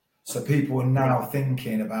clubs. So people were now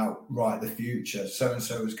thinking about, right, the future.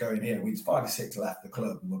 So-and-so was going here. We'd 5 or 6 left the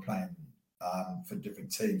club and were playing for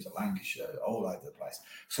different teams at Lancashire, all over the place.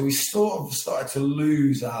 So we sort of started to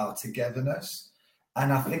lose our togetherness.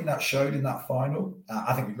 And I think that showed in that final.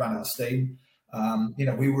 I think we ran out of steam.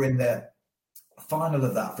 We were in the final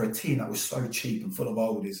of that for a team that was so cheap and full of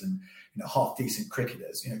oldies and half decent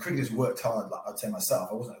cricketers. Cricketers worked hard. Like I'd say myself,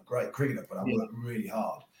 I wasn't a great cricketer, but I worked really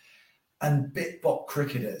hard. And bit-bop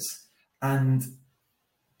cricketers, and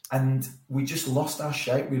we just lost our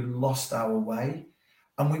shape. We lost our way,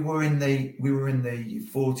 and we were in the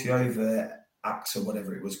 40 over acts or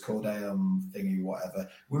whatever it was called, thingy, whatever.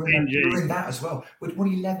 We were in that as well. We'd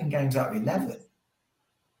won 11 games out of 11.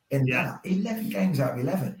 That 11 games out of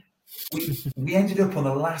 11. We ended up on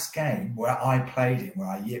the last game where I played in, where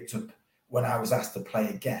I yipped up when I was asked to play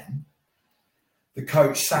again. The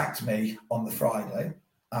coach sacked me on the Friday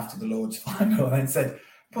after the Lord's final and then said,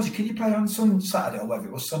 Posy, can you play on Saturday or whether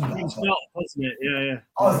it was Sunday? It's not, wasn't it? Yeah.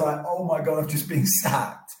 I was like, oh my God, I've just been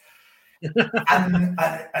sacked. and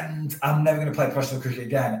I'm never going to play professional cricket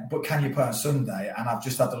again, but can you play on Sunday? And I've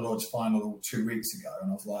just had the Lord's final 2 weeks ago.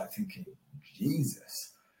 And I was like thinking,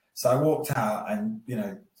 Jesus. So I walked out and,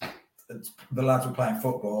 the lads were playing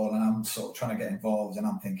football and I'm sort of trying to get involved and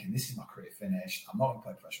I'm thinking, this is my career finished. I'm not going to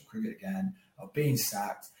play professional cricket again. I've been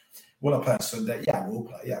sacked. Will I play on Sunday? Yeah, we'll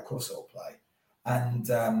play. Yeah, of course I'll play.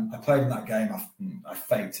 And I played in that game. I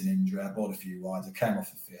faked an injury. I bought a few wides. I came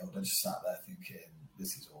off the field. I just sat there thinking,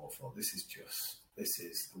 this is awful. This is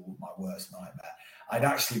my worst nightmare. I'd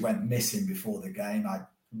actually went missing before the game. I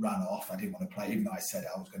ran off. I didn't want to play, even though I said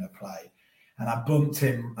I was going to play. And I bumped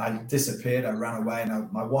him. I disappeared. I ran away.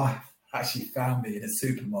 And my wife actually found me in a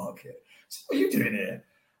supermarket. So, what are you doing here?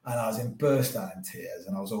 And I was burst out in tears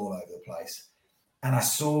and I was all over the place. And I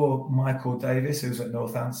saw Michael Davis, who was at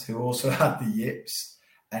Northants, who also had the yips.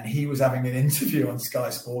 And he was having an interview on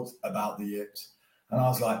Sky Sports about the yips. And I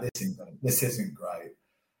was like, this isn't great.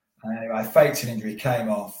 And anyway, I faked an injury, came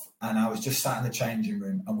off, and I was just sat in the changing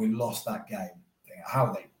room and we lost that game.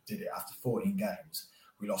 How they did it after 14 games.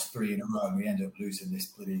 We lost 3 in a row and we ended up losing this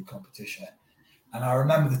bloody competition. And I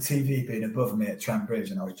remember the TV being above me at Trent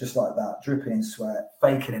Bridge and I was just like that, dripping in sweat,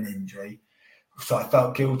 faking an injury. So I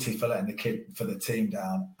felt guilty for letting the team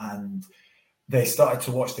down. And they started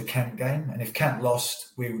to watch the Kent game. And if Kent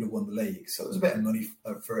lost, we would have won the league. So there was a bit of money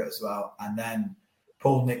for it as well. And then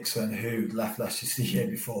Paul Nixon, who left Leicester the year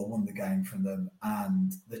before, won the game from them.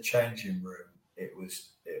 And the changing room, it was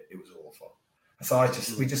awful. So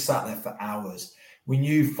we just sat there for hours. We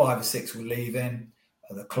knew 5 or 6 were leaving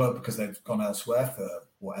the club because they've gone elsewhere for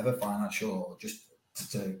whatever, financial or just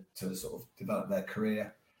to sort of develop their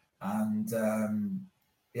career. And I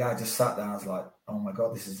just sat there and I was like, oh my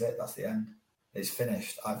God, this is it. That's the end. It's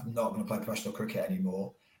finished. I'm not going to play professional cricket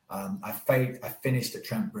anymore. I finished at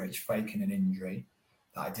Trent Bridge faking an injury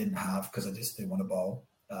that I didn't have because I just didn't want to bowl.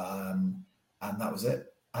 And that was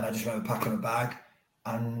it. And I just remember packing my bag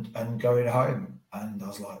and going home. And I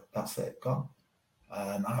was like, that's it, gone.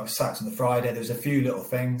 And I was sacked on the Friday. There was a few little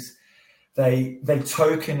things. They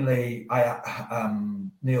tokenly,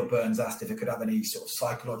 Neil Burns asked if I could have any sort of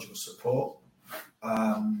psychological support,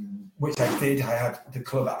 which I did. I had the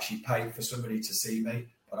club actually paid for somebody to see me,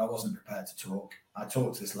 but I wasn't prepared to talk. I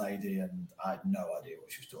talked to this lady and I had no idea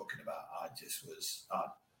what she was talking about.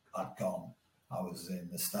 I'd gone. I was in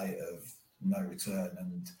the state of no return,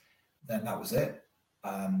 and then that was it.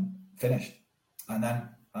 Finished. And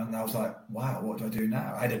I was like, wow, what do I do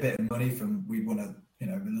now? I had a bit of money we won a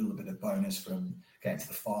little bit of bonus from getting to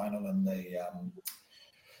the final and the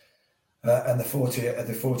 40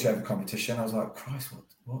 over competition. I was like, Christ,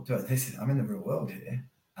 what do I? I'm in the real world here.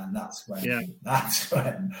 and that's when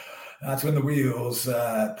the wheels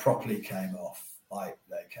properly came off. Like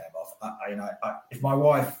they came off. If my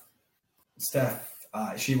wife Steph,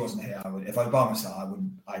 she wasn't here, I would. If I was by myself, I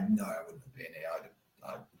wouldn't have been here.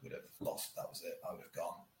 I would have lost. That was it. I would have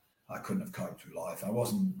gone. I couldn't have coped with life. I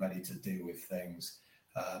wasn't ready to deal with things.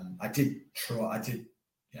 I did,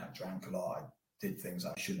 drank a lot. I did things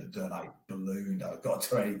I shouldn't have done. I ballooned. I got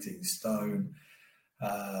to 18 stone.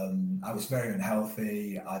 I was very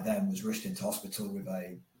unhealthy. I then was rushed into hospital with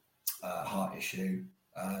a heart issue.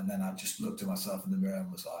 And then I just looked at myself in the mirror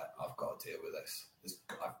and was like, I've got to deal with this.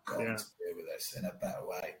 I've got to deal with this in a better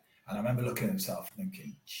way. And I remember looking at myself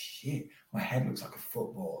thinking, shit, my head looks like a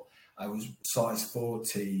football. I was size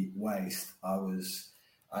 40 waist. I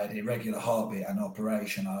had irregular heartbeat and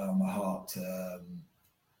operation on my heart.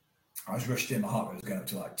 I was rushed in, my heart rate was going up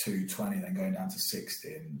to like 220, then going down to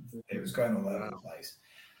 60, and it was going all over the place.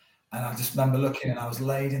 And I just remember looking, and I was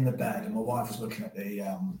laid in the bed, and my wife was looking at the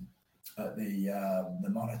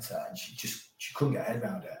monitor, and she couldn't get her head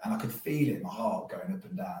around it, and I could feel it, my heart going up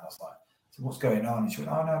and down. I was like, so what's going on? And she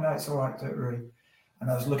went, oh no, it's all right, don't worry. And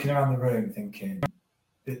I was looking around the room thinking,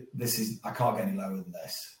 I can't get any lower than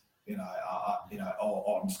this,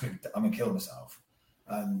 or I'm gonna kill myself.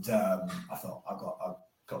 And I thought I've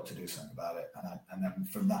got to do something about it. And then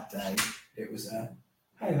from that day, it was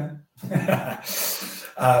hey man.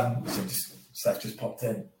 Steph just popped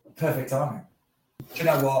in, perfect timing. Do you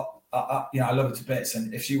know what? I love her to bits,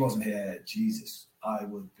 and if she wasn't here, Jesus, I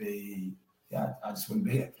just wouldn't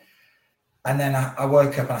be here. And then I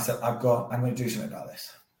woke up and I said, I'm going to do something about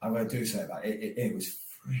this. I'm going to do something about it. It was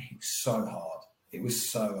so hard. It was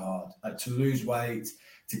so hard to lose weight,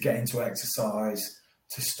 to get into exercise,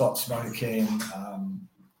 to stop smoking.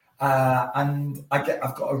 And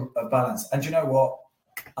I've got a balance. And do you know what?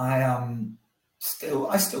 I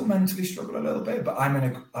still mentally struggle a little bit, but I'm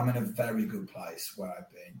in a very good place where I've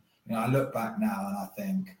been. I look back now and I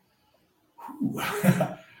think,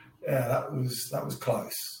 yeah, that was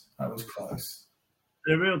close. That was close.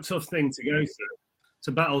 A real tough thing to go through,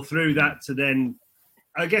 to battle through that, to then,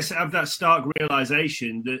 I guess, have that stark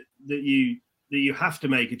realization that you have to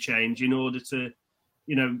make a change in order to,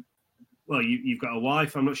 well, you've got a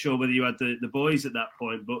wife. I'm not sure whether you had the boys at that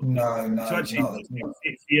point, but no, to actually for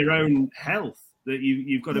your own health, that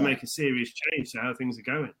you've got to make a serious change to how things are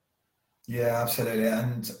going. Yeah, absolutely.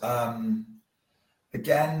 And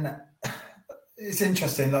again, it's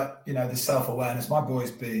interesting, the self-awareness. My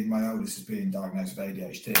oldest is being diagnosed with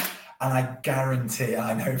ADHD, and I guarantee,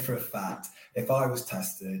 I know for a fact, if I was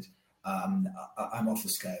tested, I'm off the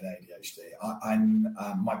scale of ADHD.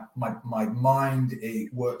 My mind,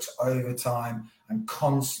 it works overtime. I'm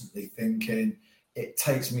constantly thinking. It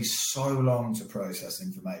takes me so long to process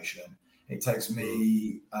information. It takes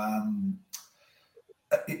me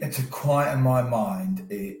to quieten my mind.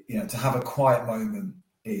 To have a quiet moment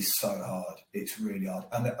is so hard. It's really hard.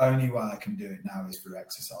 And the only way I can do it now is through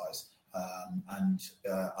exercise. I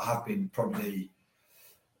have been probably,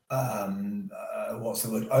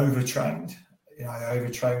 overtrained. I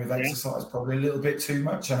overtrain with exercise probably a little bit too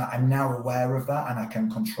much. And I'm now aware of that and I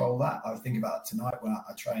can control that. I was thinking about it tonight when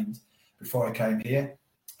I trained before I came here,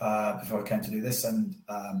 before I came to do this. And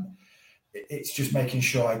it's just making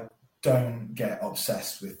sure I don't get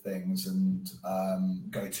obsessed with things and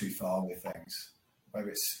go too far with things. Whether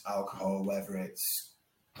it's alcohol, whether it's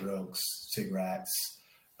drugs, cigarettes,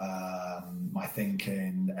 my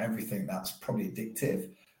thinking, everything that's probably addictive,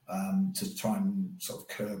 to try and sort of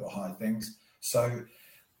curb or hide things. So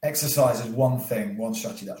exercise is one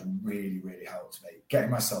strategy that's really, really helped me.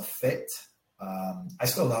 Getting myself fit. I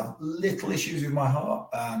still have little issues with my heart.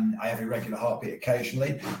 I have irregular heartbeat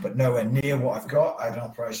occasionally, but nowhere near what I've got. I had an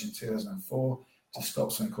operation in 2004 to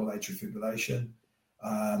stop something called atrial fibrillation.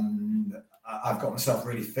 I've got myself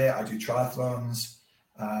really fit. I do triathlons.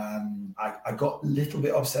 I got a little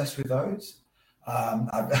bit obsessed with those.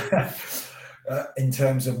 In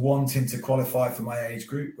terms of wanting to qualify for my age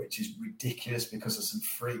group, which is ridiculous because there's some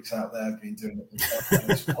freaks out there who've been doing it.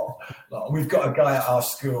 We've got a guy at our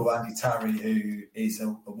school, Andy Tarry, who is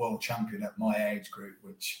a world champion at my age group,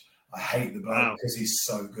 which I hate the bloke because he's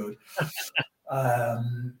so good.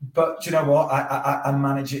 But you know what? I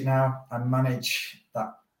manage it now. I manage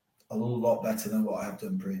that a lot better than what I have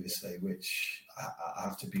done previously, which I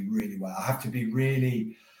have to be really well. I have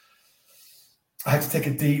to take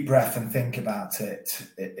a deep breath and think about it.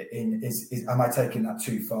 Am I taking that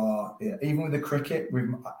too far? Yeah. Even with the cricket,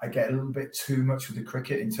 I get a little bit too much with the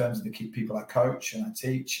cricket in terms of the people I coach and I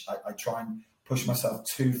teach. I try and push myself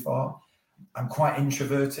too far. I'm quite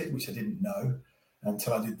introverted, which I didn't know.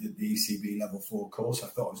 until I did the ECB level 4 course. I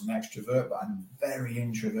thought I was an extrovert, but I'm very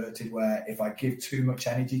introverted, where if I give too much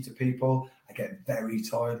energy to people, I get very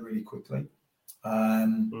tired really quickly.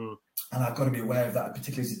 And I've got to be aware of that,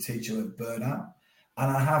 particularly as a teacher, with burnout.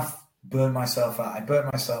 And I have burned myself out. I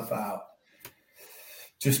burnt myself out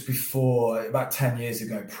just before, about 10 years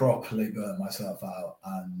ago, properly burnt myself out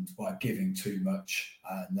and by giving too much.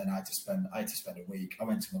 And then I had to spend a week. I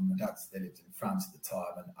went to mum and dad's, they lived in France at the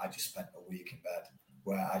time, and I just spent a week in bed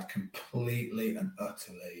where I'd completely and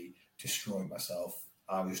utterly destroyed myself.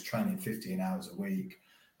 I was training 15 hours a week,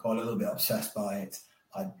 got a little bit obsessed by it.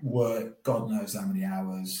 I worked God knows how many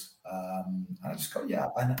hours. And I just got,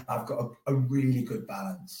 and I've got a really good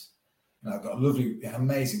balance. I've got a lovely,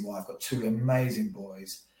 amazing wife. I've got 2 amazing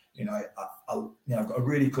boys. I've got a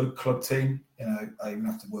really good club team. I even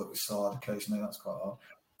have to work with Sard occasionally. That's quite hard.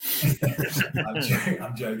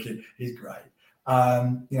 I'm joking. He's great.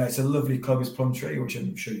 It's a lovely club. It's Plumtree, which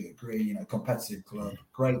I'm sure you agree. Competitive club,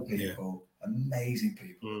 great people, amazing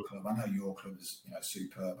people. In the club. I know your club is,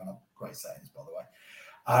 superb, and great settings, by the way.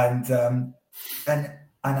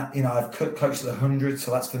 And I've coached the 100,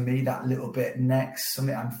 so that's for me that little bit next,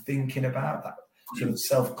 something I'm thinking about, that sort of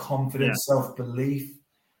self-confidence, self-belief,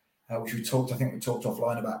 which we talked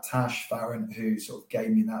offline about Tash Farron, who sort of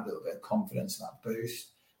gave me that little bit of confidence and that boost,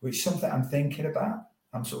 which is something I'm thinking about.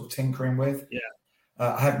 I'm sort of tinkering with.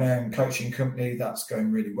 I have my own coaching company that's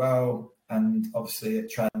going really well, and obviously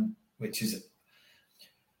at Trent, which is,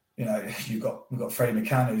 we've got Freddie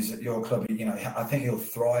McCann, who's at your club. I think he'll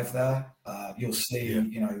thrive there. You'll see,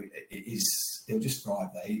 he'll just thrive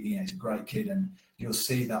there. He's a great kid, and you'll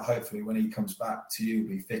see that hopefully when he comes back to you,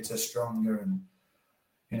 be fitter, stronger,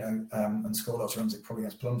 and score lots of runs. It probably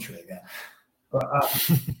against Plumtree again. But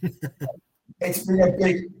it's been a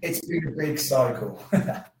big cycle.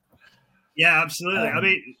 Yeah, absolutely. I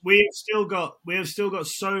mean, we have still got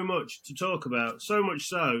so much to talk about. So much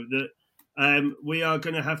so that. We are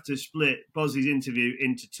going to have to split Bozzy's interview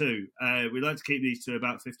into 2. We like to keep these to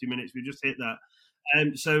about 50 minutes. We just hit that.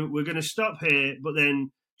 So we're going to stop here, but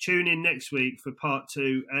then tune in next week for part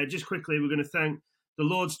 2. Just quickly, we're going to thank the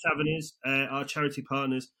Lord's Taverners, our charity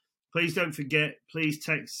partners. Please don't forget, please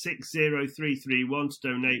text 60331 to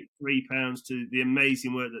donate £3 to the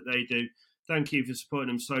amazing work that they do. Thank you for supporting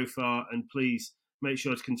them so far, and please make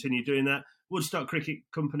sure to continue doing that. Woodstock Cricket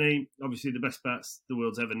Company, obviously the best bats the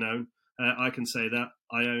world's ever known. I can say that.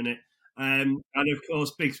 I own it. And, of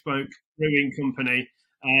course, Big Smoke Brewing Company.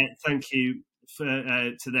 Thank you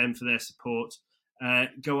to them for their support.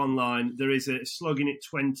 Go online. There is a Slogging It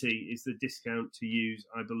 20 is the discount to use,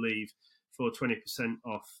 I believe, for 20%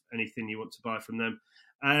 off anything you want to buy from them.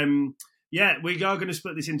 We are going to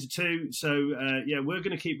split this into 2. So, we're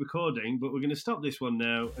going to keep recording, but we're going to stop this one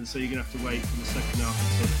now. And so you're going to have to wait for the second half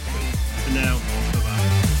until next week. For now, bye-bye.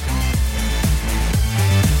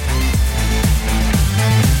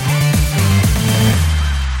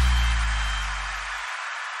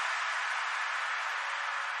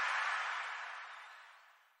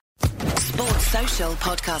 Social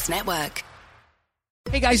Podcast Network.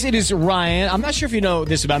 Hey guys, it is Ryan. I'm not sure if you know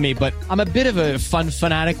this about me, but I'm a bit of a fun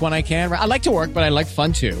fanatic when I can. I like to work, but I like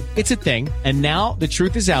fun too. It's a thing. And now the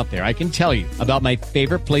truth is out there. I can tell you about my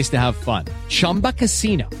favorite place to have fun. Chumba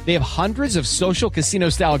Casino. They have hundreds of social casino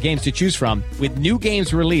style games to choose from with new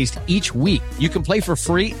games released each week. You can play for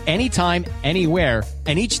free anytime, anywhere.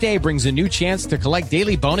 And each day brings a new chance to collect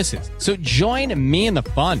daily bonuses. So join me in the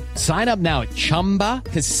fun. Sign up now at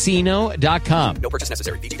ChumbaCasino.com. No purchase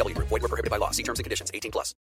necessary. VGW Group. Void where prohibited by law. See terms and conditions. 18+.